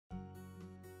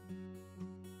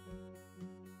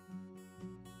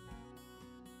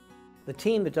The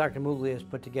team that Dr. Muglia has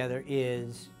put together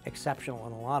is exceptional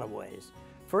in a lot of ways.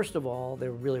 First of all,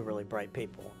 they're really, really bright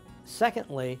people.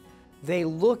 Secondly, they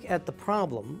look at the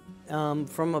problem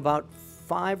from about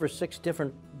 5 or 6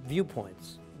 different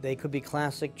viewpoints. They could be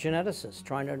classic geneticists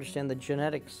trying to understand the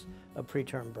genetics of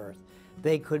preterm birth.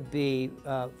 They could be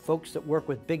folks that work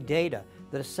with big data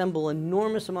that assemble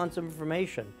enormous amounts of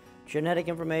information, genetic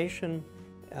information,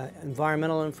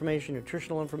 environmental information,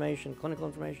 nutritional information, clinical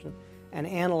information, and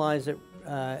analyze it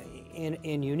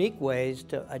in unique ways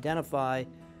to identify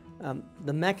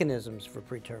the mechanisms for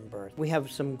preterm birth. We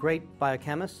have some great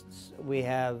biochemists. We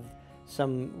have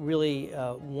some really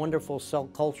wonderful cell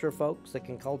culture folks that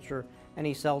can culture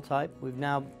any cell type. We've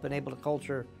now been able to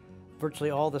culture virtually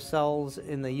all the cells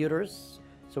in the uterus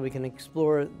so we can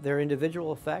explore their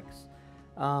individual effects.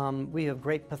 We have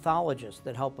great pathologists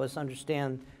that help us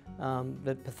understand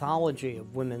the pathology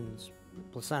of women's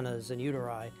placentas and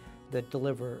uteri that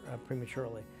deliver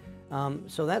prematurely.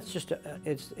 So that's just,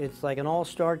 it's like an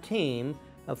all-star team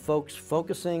of folks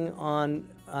focusing on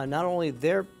not only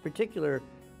their particular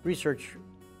research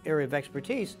area of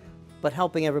expertise, but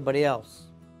helping everybody else.